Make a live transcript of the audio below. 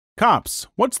Cops,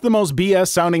 what's the most BS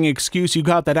sounding excuse you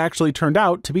got that actually turned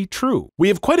out to be true? We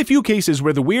have quite a few cases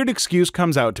where the weird excuse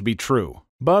comes out to be true.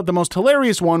 But the most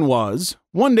hilarious one was,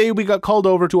 one day we got called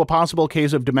over to a possible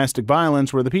case of domestic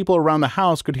violence where the people around the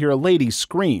house could hear a lady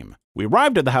scream. We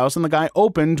arrived at the house and the guy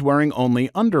opened wearing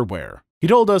only underwear. He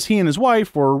told us he and his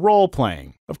wife were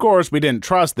role-playing. Of course, we didn't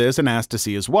trust this and asked to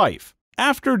see his wife.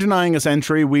 After denying us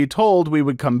entry, we told we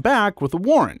would come back with a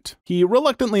warrant. He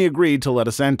reluctantly agreed to let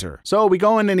us enter. So we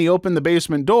go in and he opened the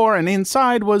basement door, and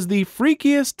inside was the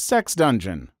freakiest sex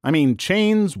dungeon. I mean,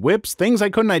 chains, whips, things I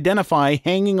couldn't identify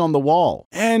hanging on the wall.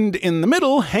 And in the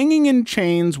middle, hanging in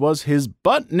chains, was his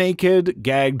butt-naked,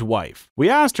 gagged wife. We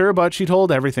asked her, but she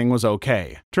told everything was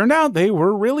okay. Turned out they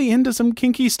were really into some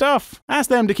kinky stuff. Asked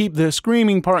them to keep the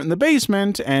screaming part in the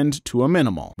basement and to a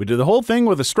minimal. We did the whole thing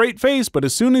with a straight face, but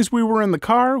as soon as we were in the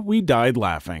car, we died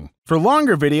laughing. For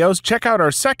longer videos, check out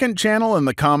our second channel in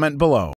the comment below.